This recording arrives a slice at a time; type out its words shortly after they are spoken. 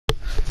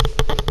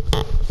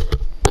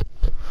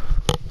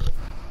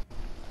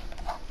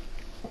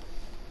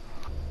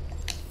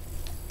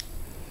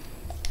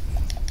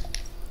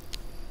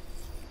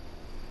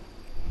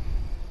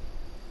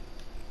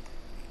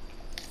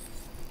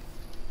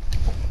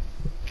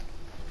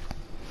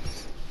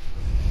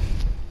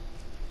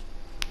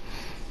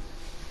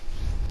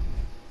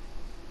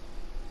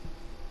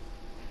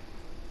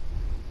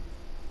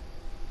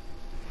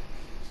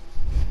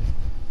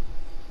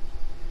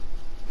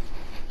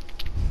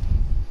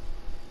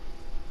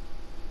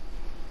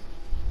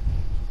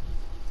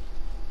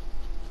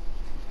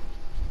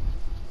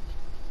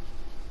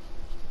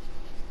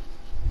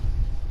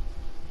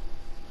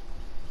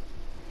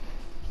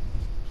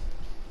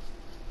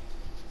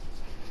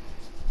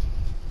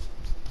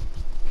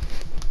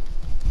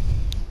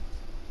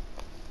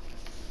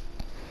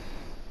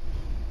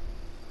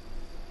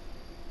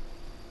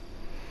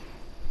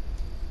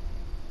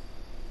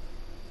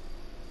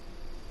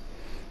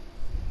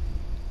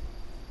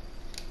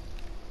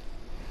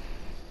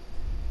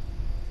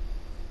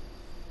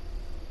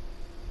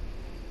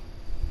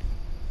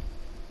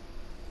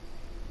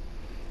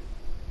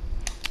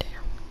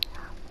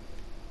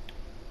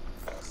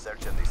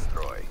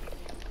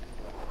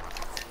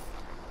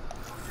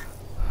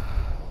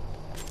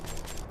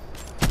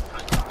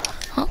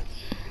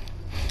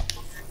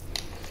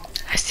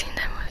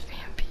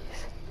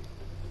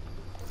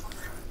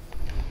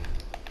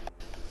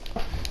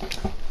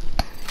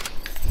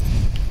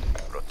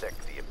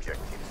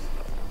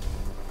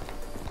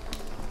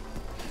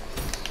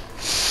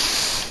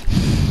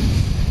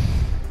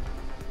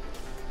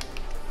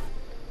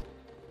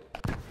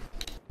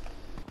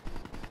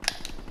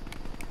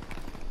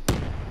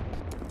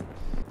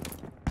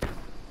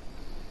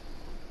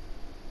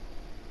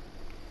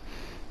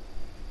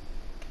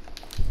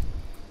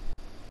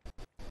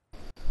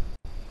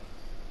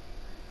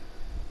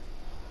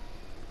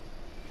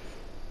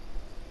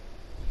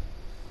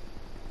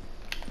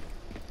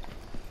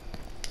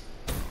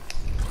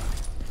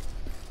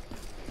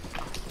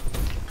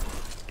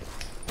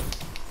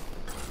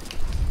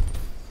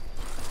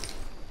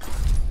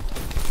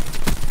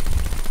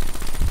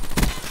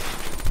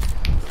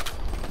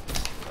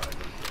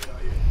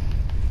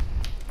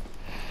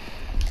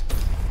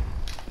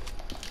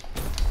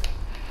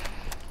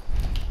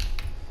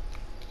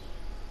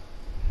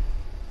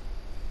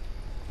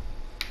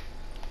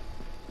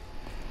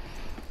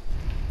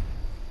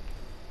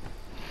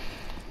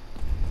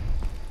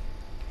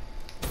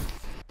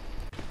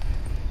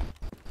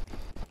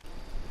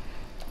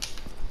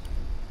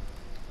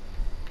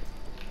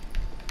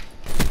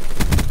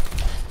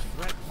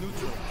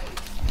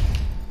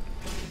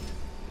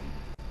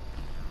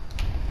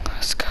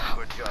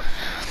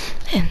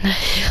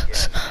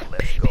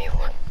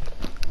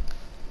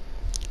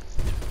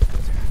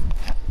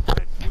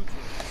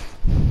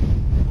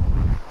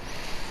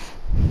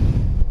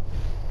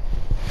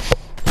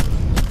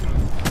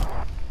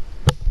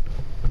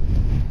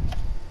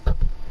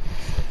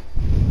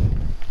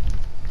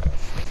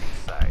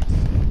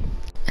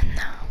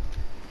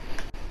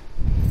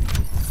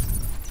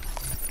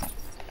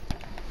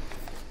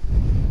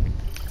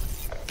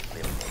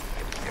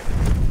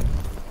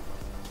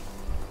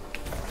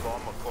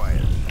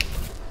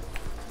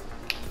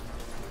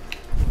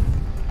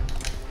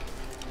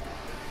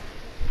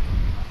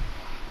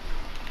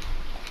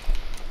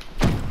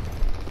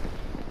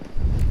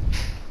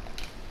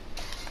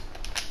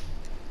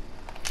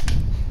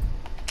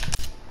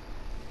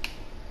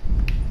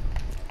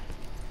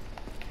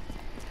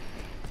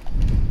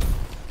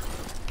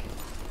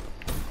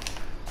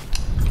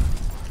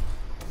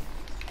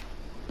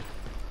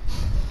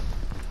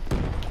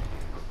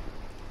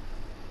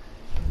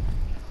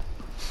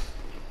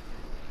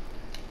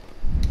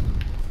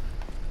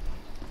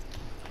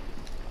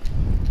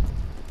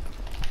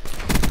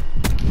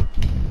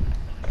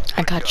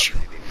got you.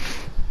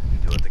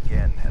 Do it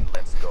again and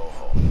let's go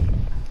home.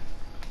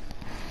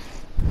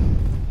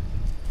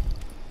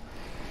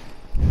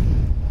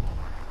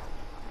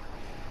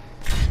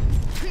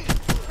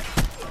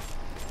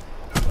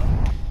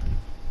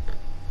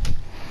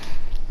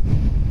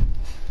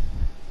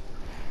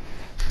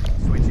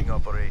 Switching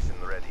operation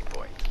ready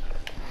point.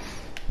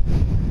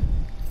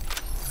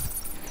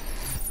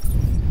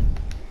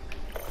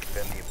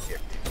 Defend the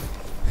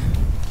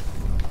objective.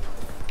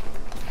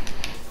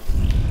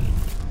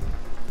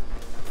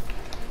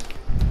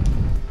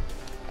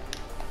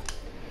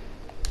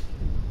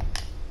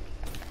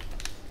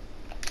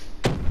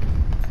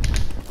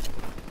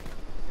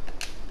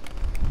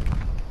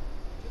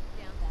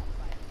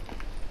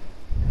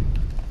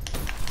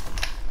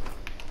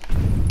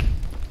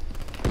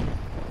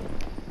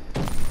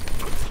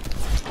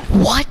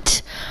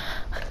 What?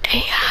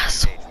 Hey,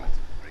 asshole.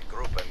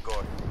 Regroup and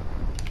go.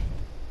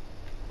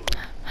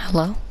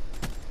 Hello?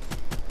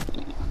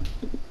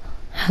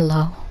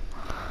 Hello?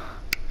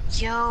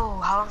 Yo,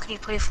 how long can you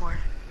play for?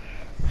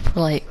 For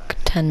like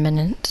 10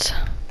 minutes.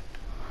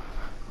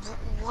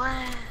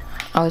 What?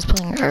 I was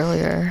playing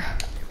earlier,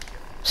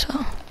 so.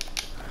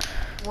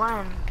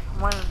 When?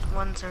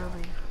 When's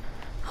early?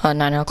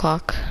 9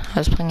 o'clock. I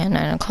was playing at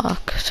 9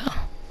 o'clock, so.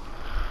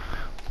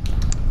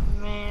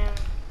 Man.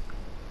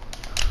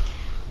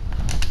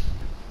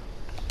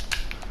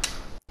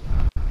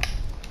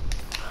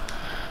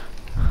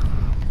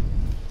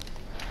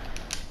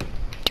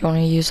 Do you want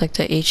to use like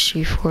the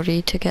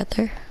HG40 to get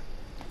there?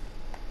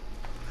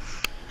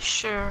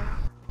 Sure.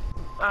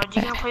 Do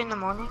you gonna play in the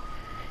morning?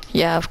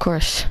 Yeah, of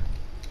course.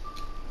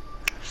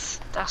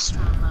 That's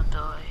my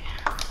boy.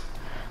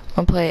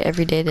 I'll play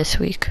every day this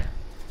week.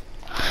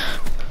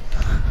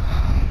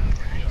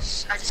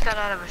 Nice. I just got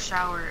out of a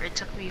shower. It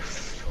took me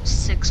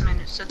 6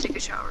 minutes to take a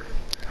shower.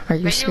 Are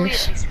you Regularly,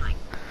 serious? it takes me like,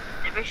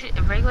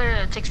 regularly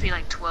it takes me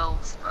like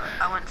 12, but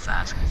I went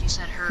fast because you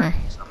said hurry.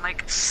 So I'm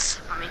like,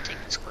 let me take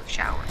this quick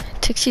shower.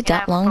 It takes you Yeah,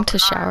 that long to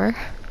fucking shower?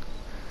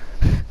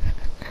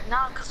 No,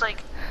 cause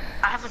like,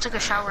 I haven't took a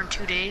shower in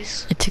 2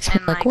 days. It takes me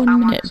and, like I 1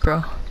 wanna minute, bro.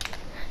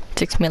 It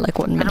takes me like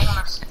 1 I minute. don't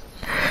wanna.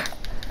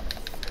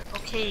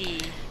 Okay,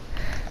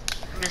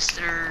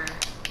 Mr.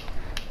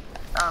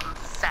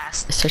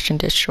 Fast. Search and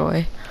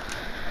destroy.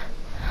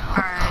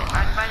 Alright,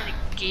 I invited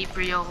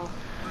Gabriel,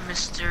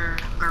 Mr.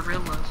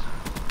 Gorilla.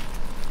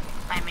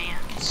 My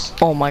mans.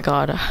 Oh my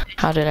god,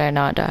 how did I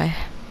not die?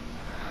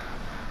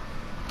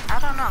 I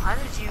don't know, how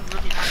did you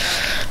really not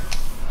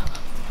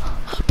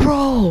know?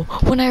 Bro,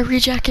 when I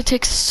rejack it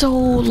takes so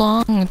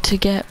long to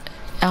get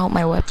out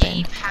my weapon.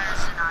 Gabe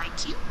has an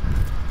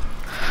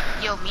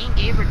IQ. Yo, me and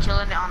Gabe are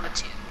killing it on the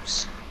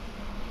tubes.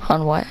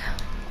 On what?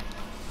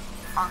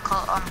 On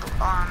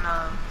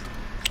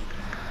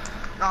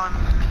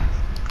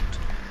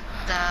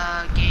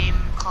the game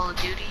Call of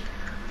Duty.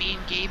 Me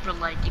and Gabe are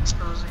like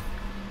exposing.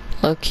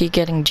 Low-key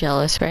getting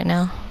jealous right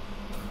now.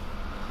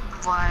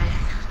 Why?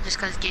 Just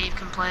cause Gabe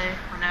can play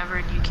whenever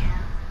and you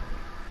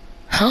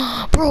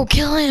can't. Bro,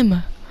 kill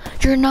him!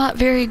 You're not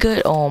very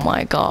good. Oh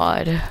my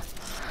god.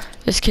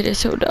 This kid is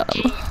so dumb.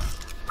 Gabe,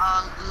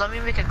 let me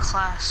make a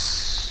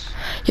class.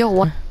 Yo,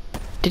 what?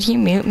 Did he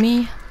mute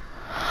me?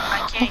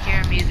 I can't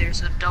hear him either,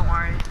 so don't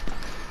worry.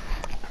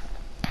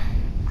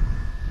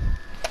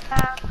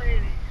 Ah,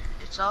 baby,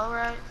 it's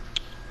alright.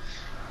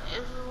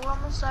 It's warm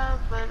inside,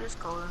 but it's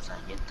cold inside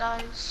your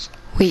thighs.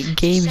 Wait,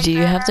 Gabe, do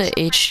you have the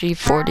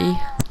HG40?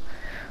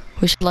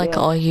 We should like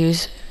all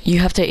use. You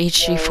have the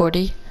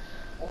HG40?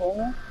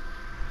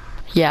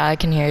 Yeah, I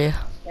can hear you.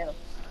 Yeah.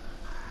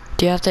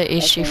 Do you have the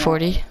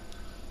HG40?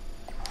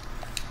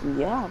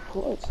 Yeah, of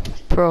course.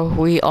 Bro,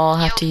 we all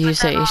have Yo, to put use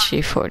the that on.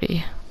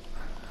 HG40.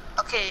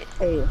 Okay,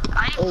 Hey,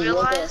 I hey,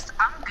 realized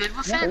I'm good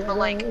with it, but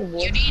like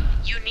you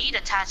need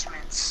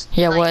attachments.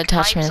 Yeah, like, what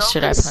attachments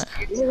should I put?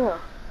 yeah.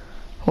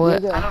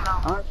 What? I don't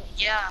know.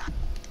 Yeah.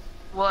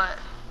 What?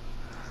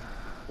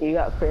 You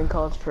got prank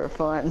calls for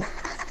fun.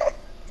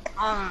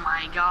 Oh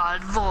my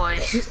god, boy.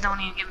 Don't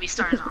even get me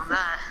started on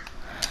that.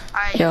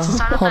 Alright, Yo,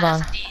 start up hold at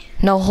on. SD.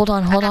 No, hold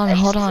on. got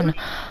the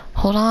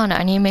Hold on,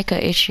 I need to make a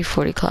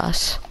HG40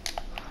 class.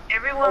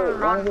 Everyone Oh,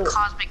 run one of the-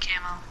 cosmic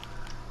camo.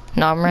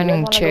 No, I'm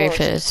running wanna Cherry go-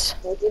 Fizz.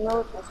 Sneaky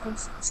mode?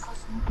 Let's go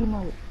sneaky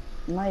mode.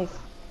 Knife.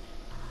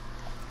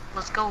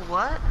 Let's go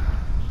what?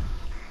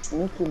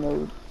 Sneaky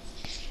mode.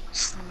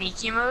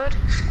 Sneaky mode?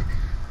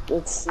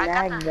 Let's I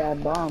got snag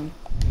that bomb.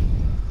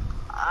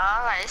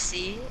 I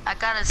see. I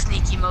got a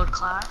sneaky mode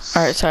class.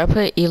 Alright, so I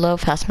put Elo,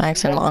 Fast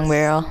Max, and Long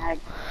Barrel. Snag.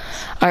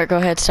 Alright, go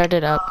ahead, start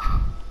it up.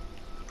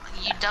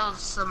 That was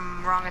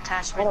some wrong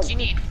attachments. You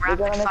need We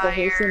gotta rapid make a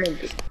fire. horsey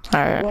mode. We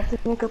Alright.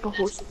 have to make up a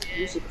horsey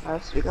music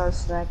class. We gotta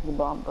snag the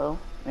bomb, bro.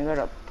 We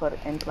gotta put it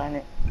in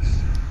planet.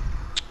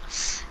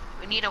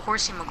 We need a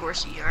horsey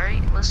McGorsey,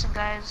 alright? Listen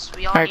guys,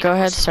 we all Alright, need go a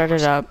ahead, horsey start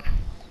it McGorsey. up.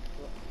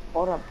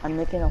 Hold up, I'm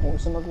making a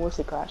horsey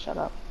McGorsey class. Shut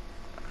up.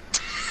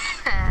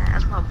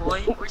 That's my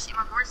boy. Horsey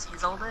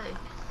McGorsey's all day.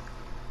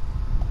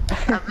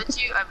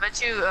 I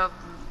bet you,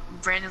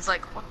 Brandon's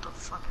like, what the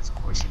fuck is a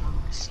horsey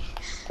McGorsey?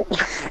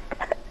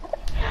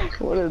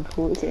 What a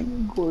horsey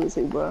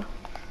gorsey, bro.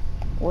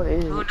 What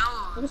is Who it?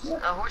 knows?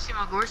 A horsey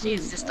McGorsey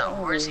is just a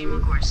horsey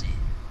McGorsey.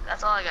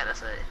 That's all I gotta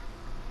say.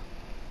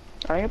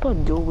 I ain't play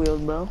dual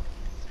wield, bro.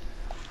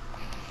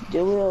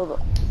 Dual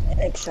wield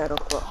and Shadow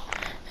Claw.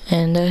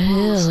 In the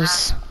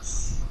hills.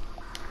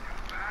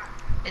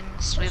 And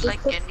sweet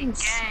like any game.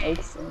 Snake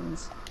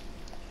things.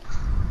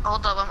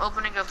 Hold up, I'm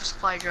opening up a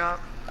supply drop.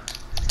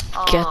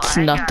 Oh, Gets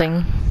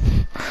nothing.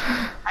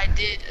 I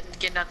did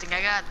get nothing.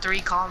 I got 3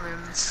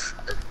 commons.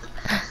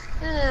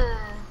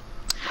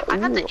 I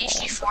got the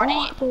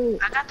HG40.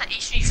 I got the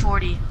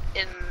HG40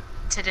 in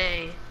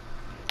today.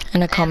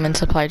 And a common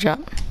supply drop.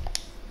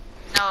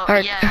 No,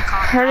 Alright, yeah.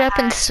 hurry up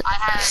and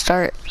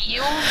start.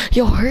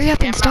 Yo, hurry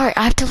up and start.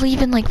 I have to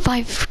leave in like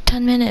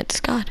 5-10 minutes.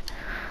 God.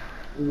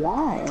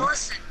 Why?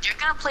 Listen, you're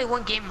gonna play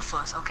one game with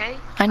us, okay?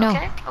 I know.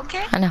 Okay?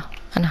 Okay? I know.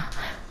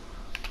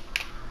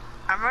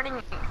 I'm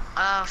running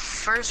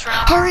first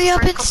round. Hurry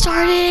up first and couple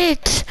start rounds.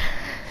 it.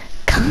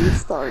 You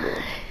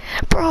started.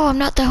 Bro, I'm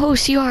not the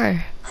host. You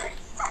are.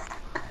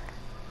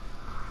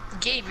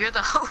 Gabe, you're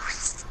the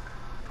host.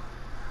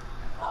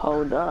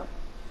 Hold up.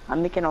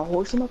 I'm making a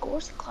horsey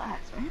McGorsey class,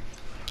 man.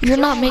 You're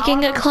not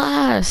making a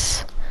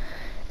class.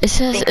 It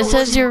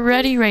says you're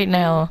ready right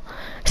now.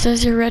 It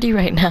says you're ready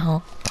right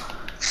now.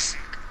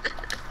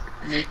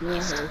 Making a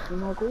horsey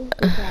McGorsey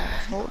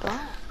class. Hold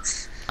up.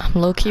 I'm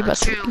low key about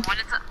True. to.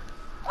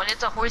 When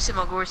it's a horsey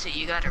McGorsey,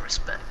 you gotta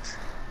respect.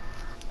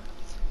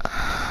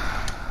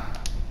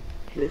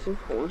 This is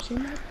horsey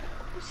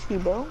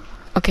McGorsey, bro.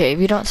 Okay, if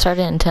you don't start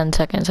it in 10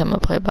 seconds, I'm gonna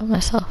play by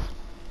myself.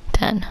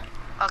 10,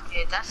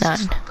 Okay, that's 9,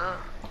 just fucked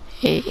up.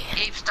 8,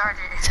 Gabe started.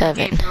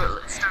 7, Gabe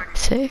started.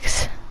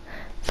 6,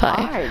 5.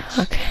 Alright,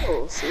 Okay.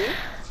 chill, see?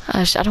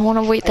 I don't want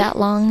to wait that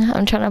long.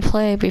 I'm trying to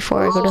play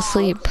before I go to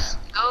sleep.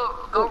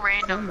 Go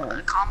random.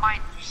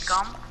 Combine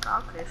gum.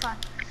 Okay, fine.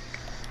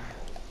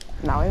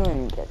 Now I don't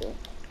even get it.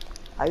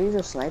 I use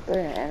a sniper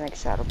and a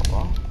Shadow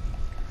Claw.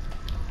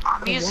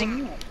 I'm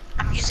using.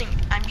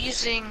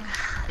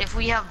 If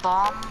we have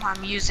bomb,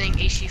 I'm using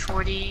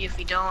HG40. If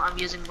we don't, I'm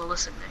using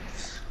ballistic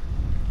knife.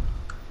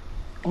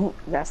 Oh,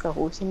 that's the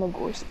horsey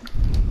McGorsey.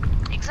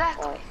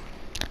 Exactly.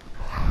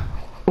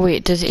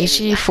 Wait, does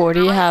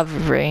HG40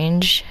 have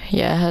range?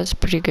 Yeah, it has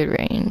pretty good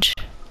range.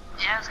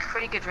 Yeah, it's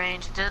pretty good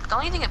range. The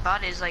only thing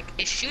about it is like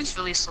it shoots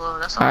really slow.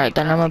 That's all. Alright,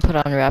 then I'm gonna put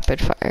on rapid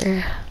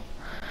fire.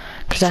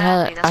 Cause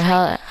Exactly,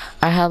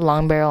 I had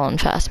long barrel and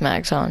fast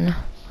mags on.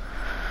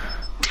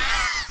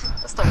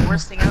 That's the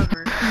worst thing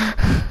ever.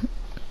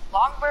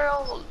 Long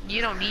barrel,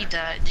 you don't need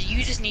that.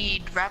 You just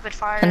need rapid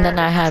fire. And then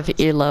I have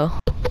ELO.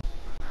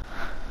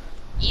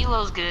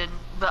 Elo's good,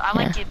 but I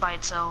like it by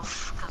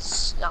itself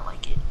because I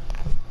like it.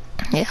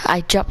 Yeah,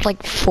 I dropped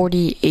like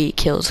 48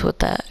 kills with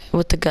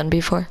the gun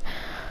before.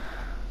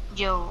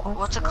 Yo,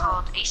 what's it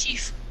called?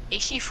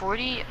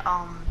 HG40.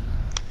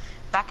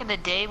 Back in the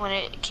day when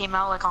it came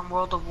out, like on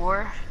World of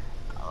War,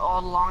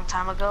 a long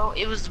time ago,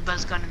 it was the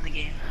best gun in the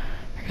game.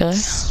 Really?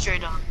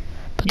 Straight up.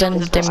 But then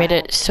they made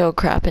it so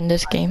crap in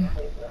this game.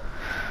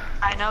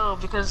 I know,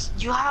 because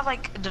you have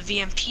like the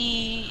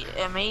VMP,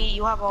 M8,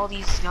 you have all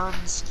these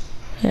guns.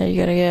 Yeah, you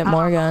gotta get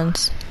more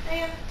guns.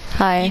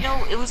 Hi. You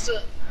know, it was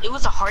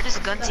the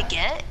hardest gun to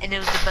get, and it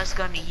was the best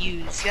gun to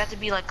use. You had to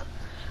be like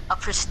a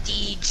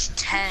prestige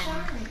 10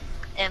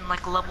 and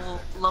like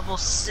level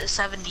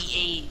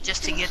 78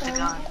 just to get the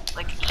gun.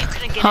 Like you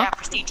couldn't get it at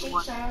prestige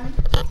 1.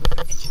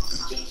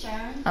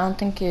 I don't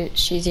think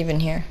she's even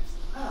here.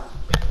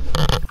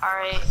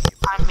 Alright,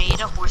 I made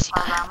a horsey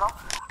ammo.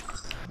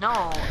 No,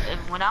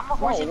 when I'm a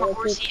horsey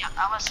McGorsey,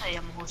 I'm gonna say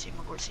I'm a horsey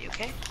McGorsey,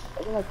 okay?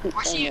 I'm gonna keep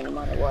Horsey- saying it no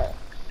matter what.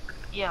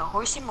 Yeah,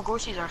 horsey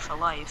McGorseys are for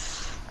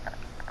life.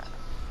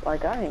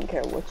 Like, I didn't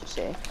care what you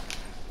say.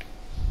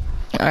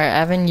 Alright, I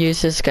haven't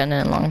used this gun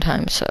in a long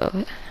time,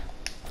 so.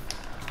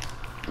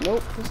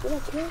 Nope, he's gonna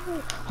kill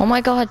me. Oh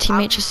my god,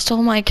 teammate just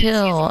stole my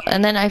kill.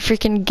 And then I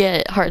freaking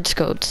get hard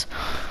scopes.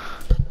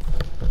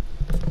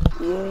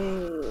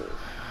 Yeah.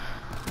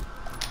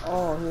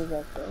 Oh, he's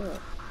up there.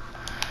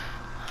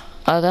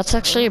 That's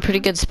actually a pretty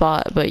good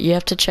spot, but you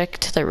have to check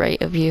to the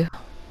right of you.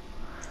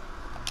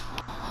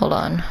 Hold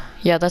on.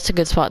 Yeah, that's a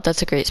good spot.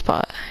 That's a great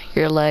spot.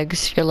 Your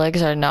legs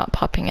are not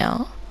popping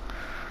out,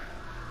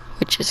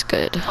 which is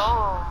good.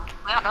 Oh,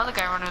 we got another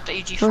guy running with the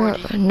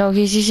AG40. Bro, no,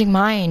 he's using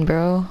mine,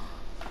 bro.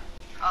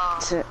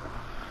 That's it.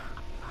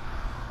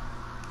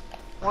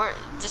 We're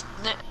just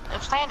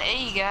plan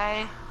A,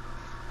 guy.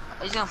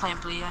 He's gonna plan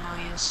B. I know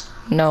he is.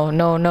 No.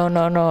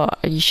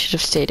 You should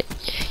have stayed.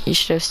 You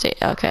should have stayed.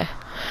 Okay.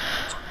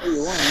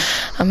 You won.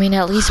 I mean,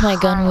 at least my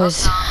gun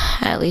was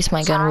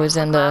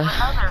in the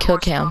kill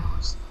cam.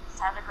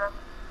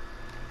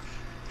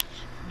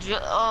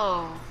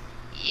 Oh,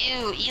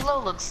 ew,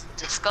 Elo looks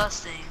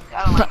disgusting.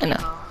 I don't like I know.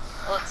 Elo.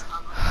 It looks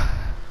ugly.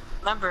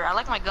 Remember, I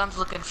like my guns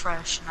looking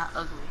fresh, not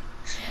ugly.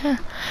 Yeah.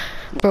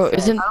 Bro,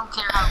 isn't I don't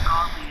care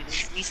how godly it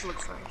is, at least it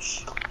looks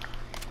fresh.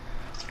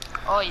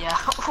 Oh yeah,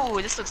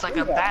 ooh, this looks like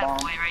a bad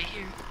boy right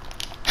here.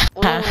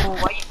 Ooh,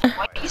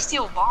 why you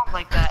steal a bomb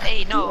like that?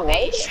 Hey, no,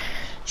 hey,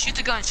 shoot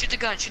the gun.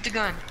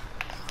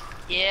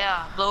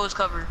 Yeah, blow his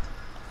cover.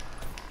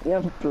 You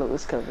have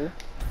blues cover.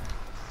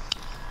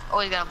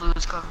 Always got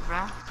blues cover,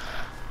 bro.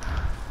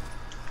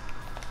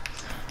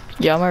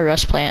 Yeah, I'm a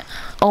rush plant.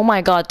 Oh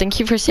my god, thank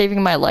you for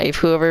saving my life,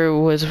 whoever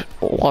was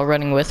while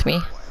running with me.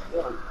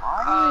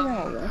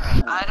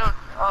 I don't.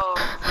 Oh,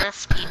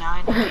 Rift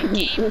E9. Okay,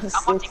 Gabe.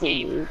 I'm watching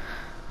Gabe.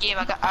 Gabe,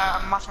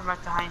 I'm watching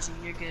right behind you.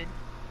 You're good.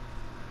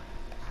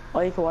 Oh,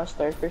 you can watch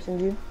third person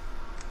view?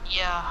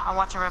 Yeah, I'm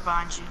watching right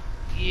behind you.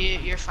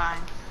 You're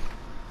fine.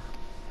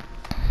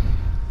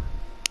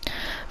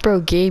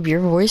 Bro, Gabe,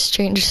 your voice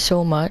changed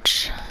so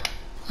much.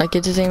 Like,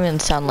 it doesn't even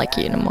sound like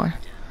you anymore.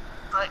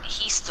 But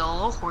he's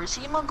still a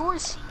horsey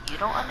McGorsey. You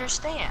don't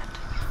understand.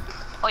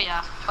 Oh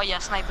yeah,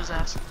 snipe his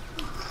ass.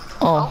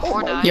 Oh,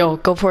 or die. yo,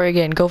 go for it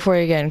again, go for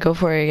it again, go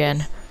for it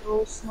again.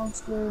 Oh, smoke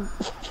screen.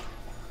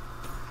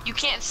 You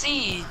can't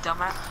see,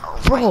 dumbass.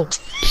 Oh, Bro, wait.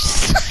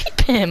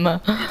 snipe him. I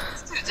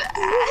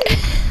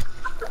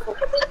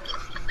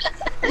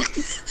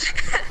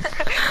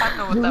don't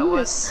know what that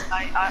was.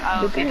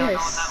 I okay, don't know what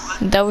that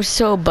was. That was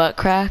so butt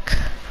crack.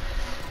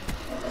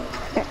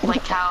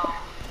 Like how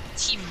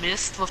he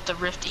missed with the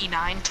Rift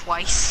E9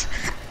 twice.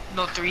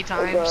 No, 3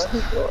 times.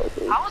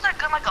 How was that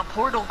gun like a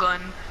portal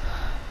gun?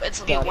 It's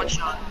only a one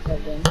shot.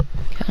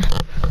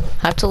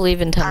 I have to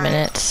leave in 10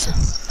 minutes.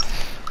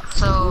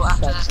 So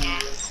after this game,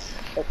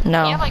 we have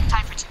No, like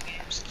time for 2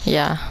 games.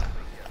 yeah.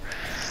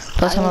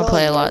 Plus I'm gonna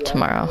play a lot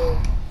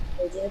tomorrow.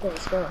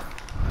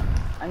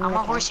 I'm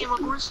a horsey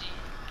McGorsey.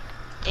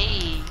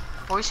 Hey,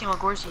 horsey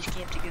McGorsey's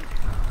camp together.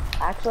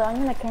 Actually, I'm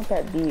gonna camp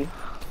at B.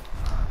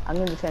 I'm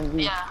gonna defend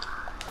B. Yeah.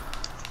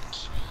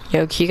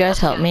 Yo, can you guys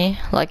help me?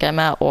 Like, I'm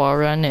at wall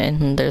run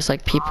and there's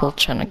like people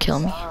trying to kill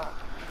me.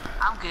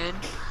 I'm good.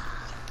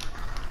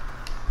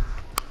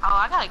 Oh,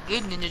 I got a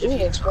good ninja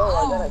defense. bro, I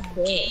got a Oh,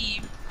 kill.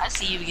 Gabe. I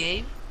see you,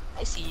 Gabe.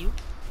 I see you.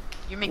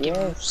 You're making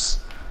Yes. moves.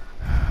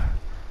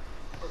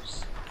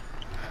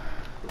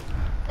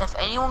 If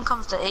anyone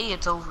comes to A,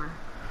 it's over.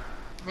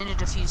 Ninja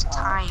defuse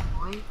time,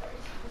 boy.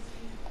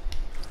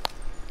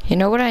 You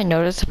know what I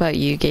noticed about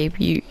you, Gabe?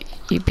 You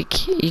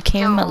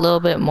became a little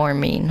bit more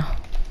mean.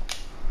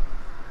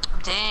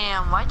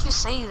 Damn, why'd you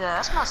say that?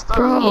 That's messed up.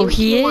 Bro, Gabe.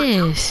 he You are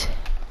is. dumb.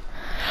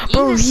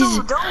 Bro, He is he's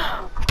so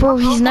dumb. bro,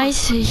 he's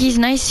nice. He's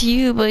nice to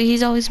you, but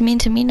he's always mean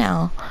to me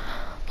now.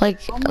 Like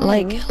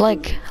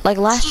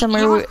last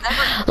summer.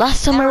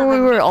 Last summer we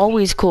were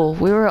always cool.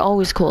 We were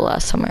always cool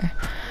last summer.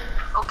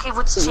 Okay,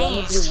 what's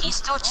changed? He's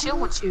still chill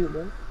with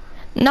you.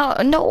 No,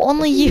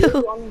 only you.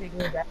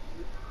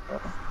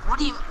 What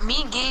do you,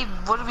 me and Gabe,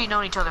 what have we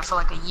known each other for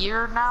like a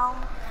year now?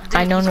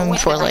 I known He's him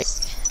always for been like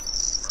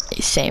nice.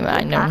 same.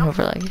 I known him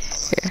for like a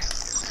year.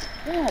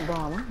 Yeah, bro,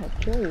 I'm gonna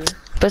kill you.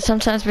 But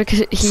sometimes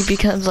because he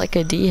becomes like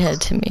a D head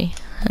to me,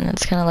 and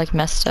it's kind of like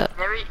messed up.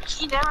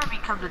 He never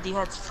becomes a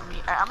D-head for me.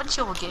 I'm gonna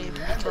chill with Gabe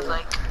because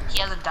like he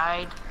hasn't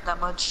died that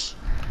much.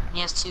 And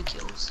he has 2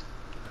 kills.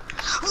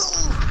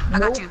 I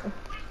got you.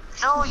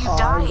 No, you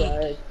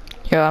died.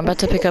 Yo, I'm about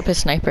to pick up his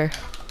sniper.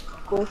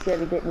 Of course, you had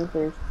to get me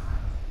first.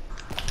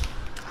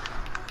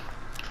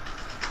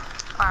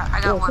 Alright,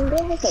 I got Yo, one. some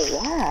guy has a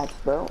raps,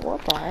 bro.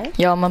 What the heck?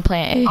 Yo, I'm on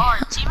plant A. Oh, our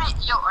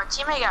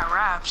teammate got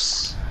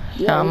raps.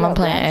 Yeah, I'm we on got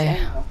plant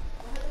A. raps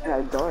and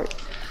a dart.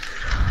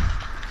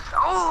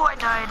 Oh, I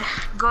died.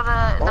 Go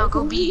to, no,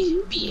 go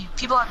B. B.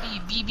 People at B.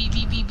 B, B,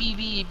 B, B, B,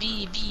 B,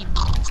 B, B.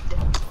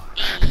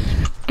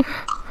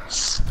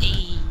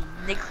 A,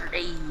 nigger,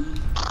 A.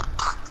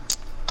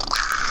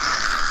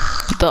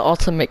 The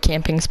ultimate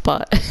camping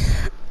spot.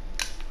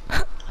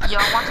 Yo,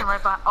 I'm watching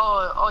right behind.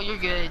 Oh, you're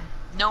good.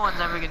 No one's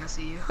ever gonna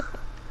see you.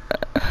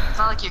 It's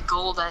not like you're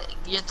gold.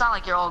 It's not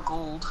like you're all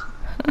gold.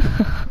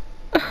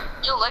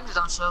 Your legs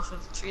don't show for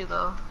the tree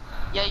though.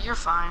 Yeah, you're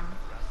fine.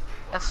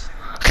 That's.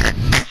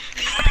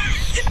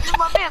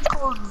 My man's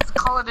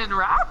calling in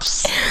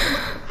raps.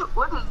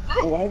 What is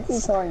this? Why is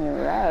he calling you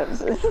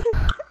raps?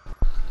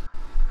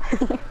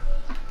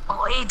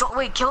 Oh, hey, don't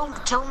wait. Kill him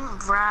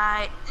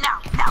right now.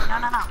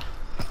 No.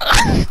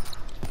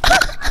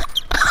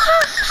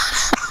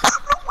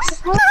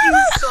 You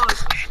suck.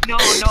 No,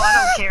 I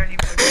don't care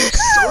anymore. You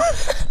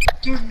suck.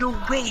 There's no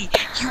way.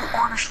 You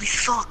honestly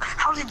suck.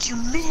 How did you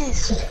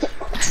miss?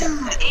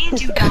 Dude, and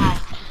you died.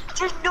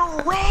 There's no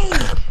way.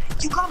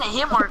 You got a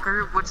hit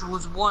marker, which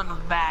was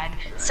bad.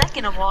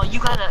 Second of all, you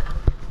got a...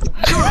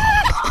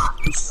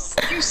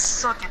 You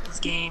suck at this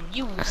game.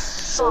 You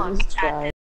suck at